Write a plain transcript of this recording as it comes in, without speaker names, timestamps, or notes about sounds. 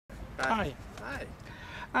Hi. Hi.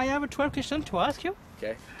 I have a 12 questions to ask you.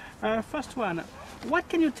 Okay. First one, what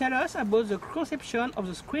can you tell us about the conception of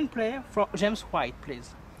the screenplay for James White,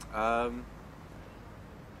 please? I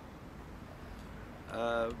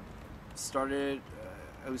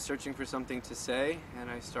was searching for something to say, and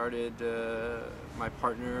I started, my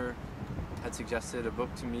partner had suggested a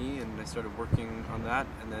book to me, and I started working on that,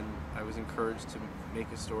 and then I was encouraged to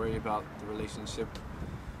make a story about the relationship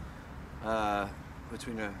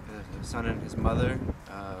between a son and his mother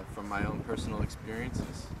from my own personal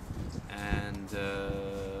experiences. And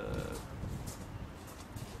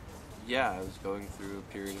yeah, I was going through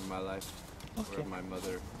a period in my life where my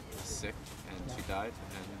mother was sick and she died,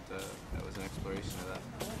 and that was an exploration of that.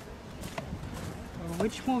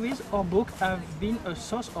 Which movies or book have been a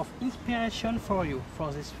source of inspiration for you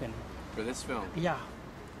for this film? For this film? Yeah.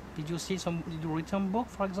 Did you read some book,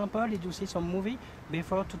 for example? Did you see some movie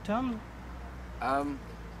before to turn?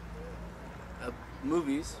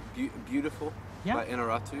 Movies, Beautiful by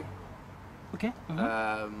Inaratu. Okay.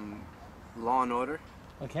 Law and Order.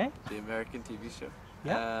 Okay. The American TV show.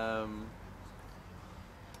 Yeah.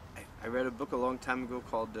 I read a book a long time ago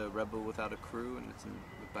called Rebel Without a Crew, and it's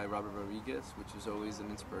by Robert Rodriguez, which was always an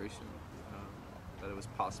inspiration that it was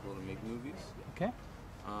possible to make movies. Okay.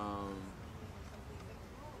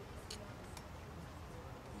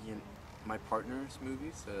 My partner's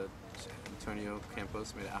movies, Antonio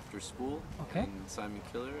Campos made After School, okay. And Simon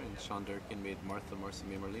Killer and Sean Durkin made Martha, Marcy,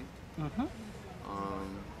 May, Marlene.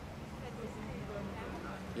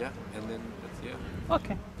 Yeah, and then that's, yeah.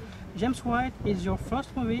 Okay. James White is your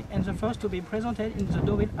first movie and the first to be presented in the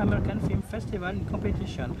Deauville American Film Festival in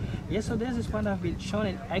competition. Yesterday this one has been shown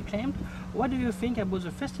and acclaimed. What do you think about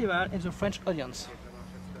the festival and the French audience?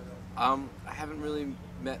 I haven't really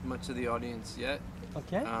met much of the audience yet.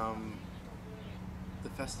 Okay. The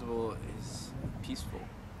festival is peaceful.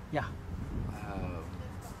 Yeah.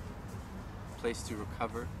 Place to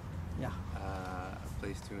recover. Yeah. A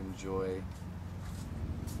place to enjoy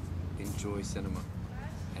cinema.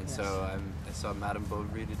 And yes. so I saw Madame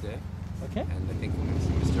Bovary today. Okay. And I think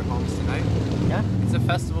Mr. Holmes tonight. Yeah. It's a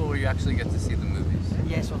festival where you actually get to see the movies.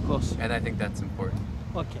 Yes, of course. And I think that's important.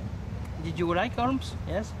 Okay. Did you like Holmes?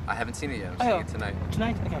 Yes? I haven't seen it yet. I'm seeing it tonight.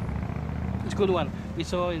 Tonight? Okay. It's a good one. We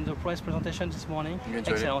saw in the press presentation this morning. You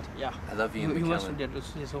enjoyed Excellent. It? Yeah. I love Ian McKellen. You must read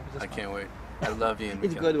this I can't wait. I love Ian McKellen.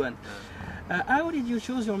 It's a good one. How did you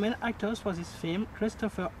choose your main actors for this film,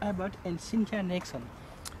 Christopher Abbott and Cynthia Nixon?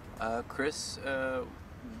 Chris,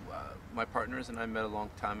 my partners and I met a long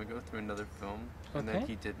time ago through another film, and then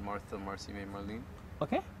he did Martha, Marcy, May, Marlene.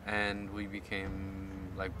 Okay. And we became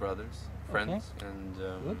like brothers, friends, and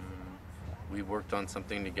we worked on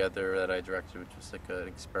something together that I directed, which was like an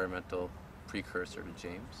experimental precursor to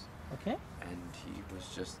James. Okay. And he was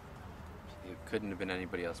just, it couldn't have been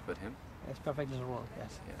anybody else but him. It's perfect as a role,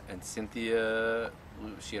 yes. Yeah. And Cynthia,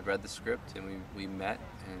 she had read the script, and we met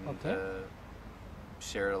and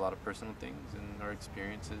shared a lot of personal things and our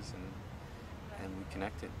experiences, and we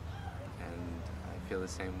connected. And I feel the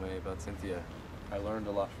same way about Cynthia. I learned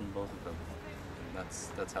a lot from both of them, and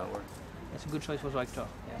that's how it worked. It's a good choice for the actor.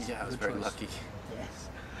 Yes. Yeah, I was very lucky. Yes.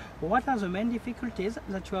 What are the main difficulties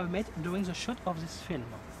that you have met during the shoot of this film?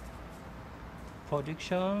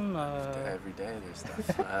 Production? Every day there's stuff.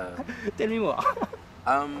 Tell me more.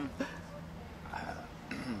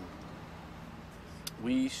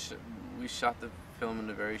 We shot the film in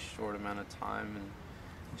a very short amount of time, and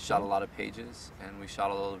shot a lot of pages, and we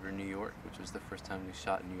shot all over New York, which was the first time we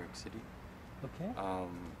shot in New York City. Okay.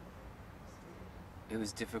 It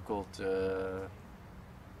was difficult. I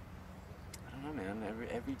don't know, man.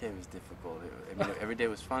 Every day was difficult. I mean, every day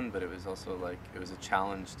was fun, but it was also like it was a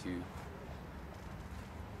challenge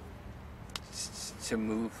to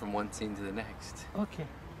move from one scene to the next. Okay,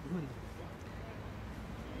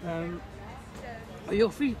 good.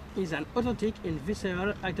 Your film is an authentic and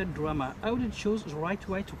visceral acted drama. How did you choose the right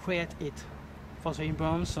way to create it for the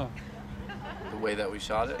imbalance? The way that we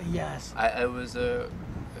shot it? Yes. It was a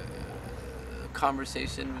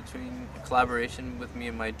conversation a collaboration with me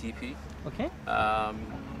and my DP. Okay.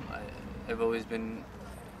 I've always been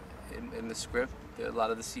in the script. A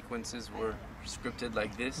lot of the sequences were scripted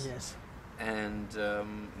like this. Yes. And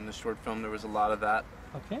in the short film there was a lot of that.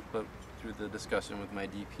 Okay. But through the discussion with my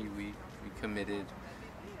DP, we committed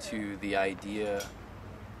to the idea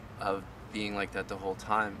of being like that the whole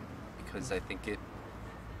time, because I think it,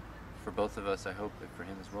 for both of us, I hope that for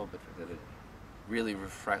him as well, but that it really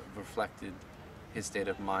reflected his state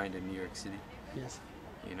of mind in New York City. Yes.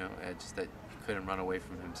 You know, just that he couldn't run away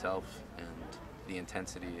from himself, and the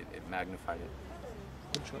intensity, it magnified it.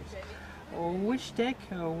 Good choice. Which take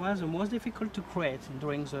was the most difficult to create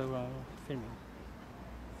during the filming?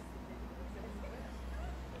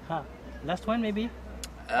 Last one maybe?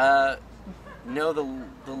 No,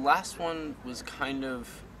 the last one was kind of.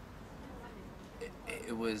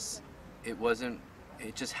 It wasn't.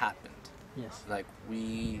 It just happened. Yes. Like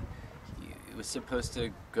it was supposed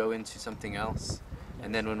to go into something else,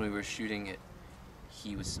 and then when we were shooting it,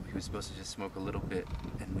 he was supposed to just smoke a little bit,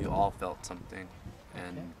 and we all felt something,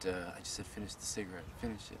 and I just said, finish the cigarette,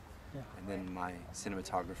 finish it. Yeah. And then my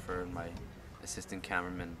cinematographer and my assistant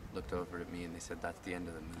cameraman looked over at me and they said, that's the end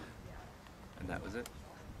of the movie, and that was it.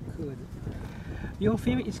 Good. Your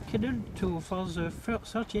film is scheduled for the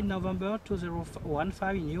 13th November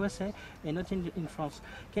 2015 in USA and not in France.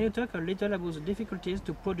 Can you talk a little about the difficulties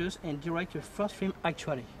to produce and direct your first film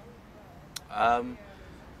actually?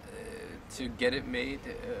 To get it made,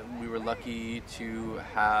 we were lucky to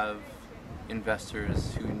have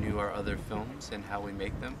investors who knew our other films and how we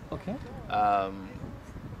make them. Okay.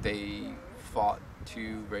 They fought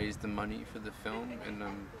to raise the money for the film, and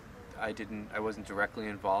I wasn't directly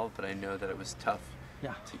involved, but I know that it was tough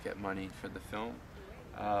to get money for the film.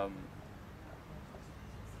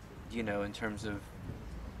 You know, in terms of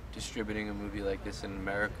distributing a movie like this in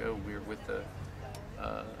America, we're with a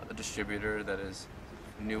distributor that is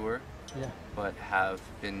newer, but have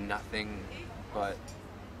been nothing but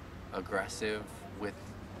aggressive with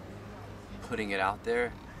putting it out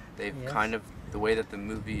there. They've kind of, the way that the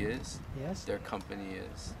movie is, their company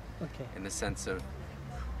is, in the sense of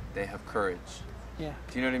they have courage. Yeah.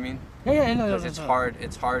 Do you know what I mean? Yeah, no, because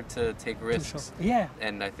it's hard to take risks. Yeah.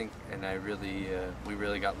 And I think, we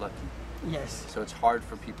really got lucky. Yes. So it's hard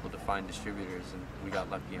for people to find distributors, and we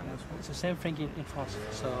got lucky on this one. It's the same thing in France.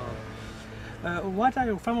 So, what are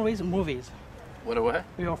your favorite movies? What?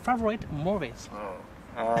 Your favorite movies?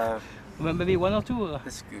 Oh. Maybe one or two.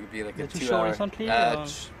 This could be like a 2 show hour. Recently.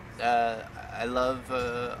 I love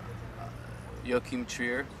Joachim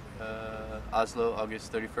Trier, Oslo,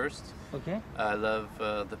 August 31st. Okay. I love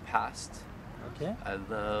The Past. Okay. I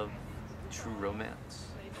love True Romance.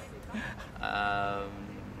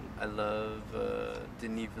 I love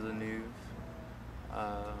Denis Villeneuve.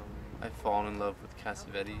 I've fallen in love with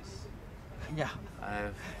Cassavetes. Yeah.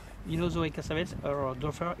 You know Zoe Cassavetes, her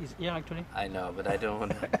daughter is here actually. I know, but I don't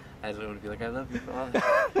want to. I don't want to be like, I love you, Father.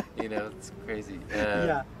 You know, it's crazy.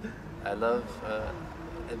 I love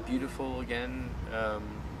Beautiful again.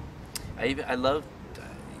 I love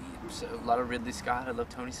a lot of Ridley Scott. I love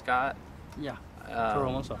Tony Scott. Yeah. True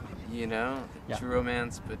Romance. You know, True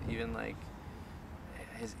Romance, but even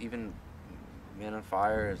Man on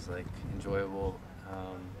Fire is like enjoyable.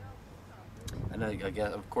 And I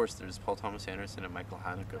guess, of course, there's Paul Thomas Anderson and Michael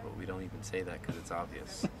Haneke, but we don't even say that because it's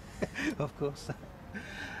obvious. Of course.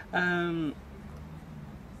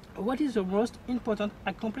 What is the most important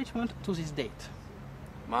accomplishment to this date?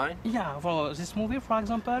 Mine? Yeah, for this movie, for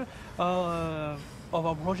example, of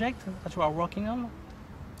a project that you are working on.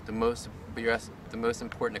 But you're asking the most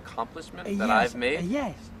important accomplishment that I've made?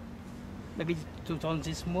 Yes. Maybe to turn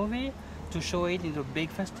this movie, to show it in a big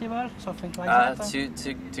festival, something like that.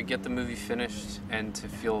 To get the movie finished and to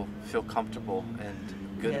feel comfortable and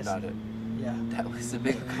good about it. Yeah. That was a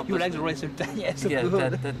big accomplishment. You like the result? Yes. Yeah.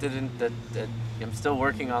 That I'm still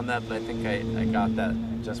working on that, but I think I got that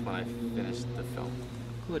just when I finished the film.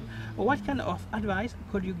 Good. What kind of advice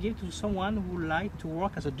could you give to someone who would like to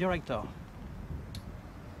work as a director?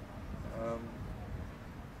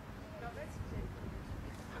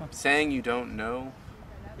 Saying you don't know.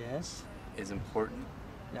 Yes. Is important.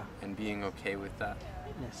 Yeah. And being okay with that.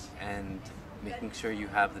 Yes. And making sure you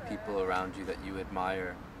have the people around you that you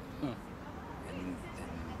admire. And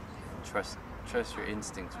trust your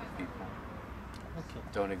instincts with people. Okay.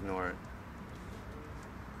 Don't ignore it.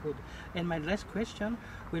 Good. And my last question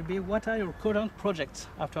will be, what are your current projects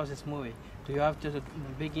after this movie? Do you have to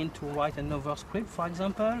begin to write another script, for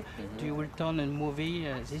example? Do you return a movie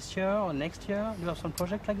this year or next year? Do you have some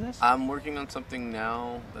project like this? I'm working on something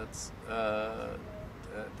now that's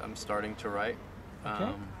I'm starting to write.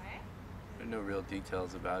 Okay. No real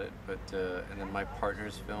details about it, but and then my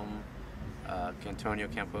partner's film, Antonio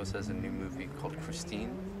Campos, has a new movie called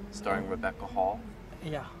Christine, starring Rebecca Hall.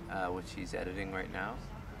 Yeah. Which he's editing right now.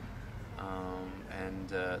 And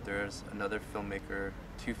there's another filmmaker,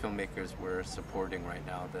 2 filmmakers we're supporting right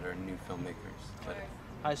now that are new filmmakers. But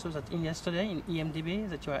I saw that yesterday in EMDB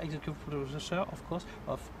that you are executive producer, of course,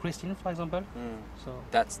 of Christine, for example. So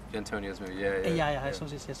that's Antonio's movie. Yeah, I saw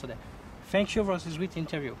this yesterday. Thank you for this great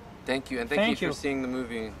interview. Thank you, and thank you for seeing the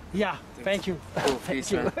movie. Yeah, thank you. Cool,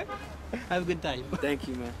 peace, man. Have a good time. Thank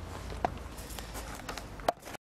you, man.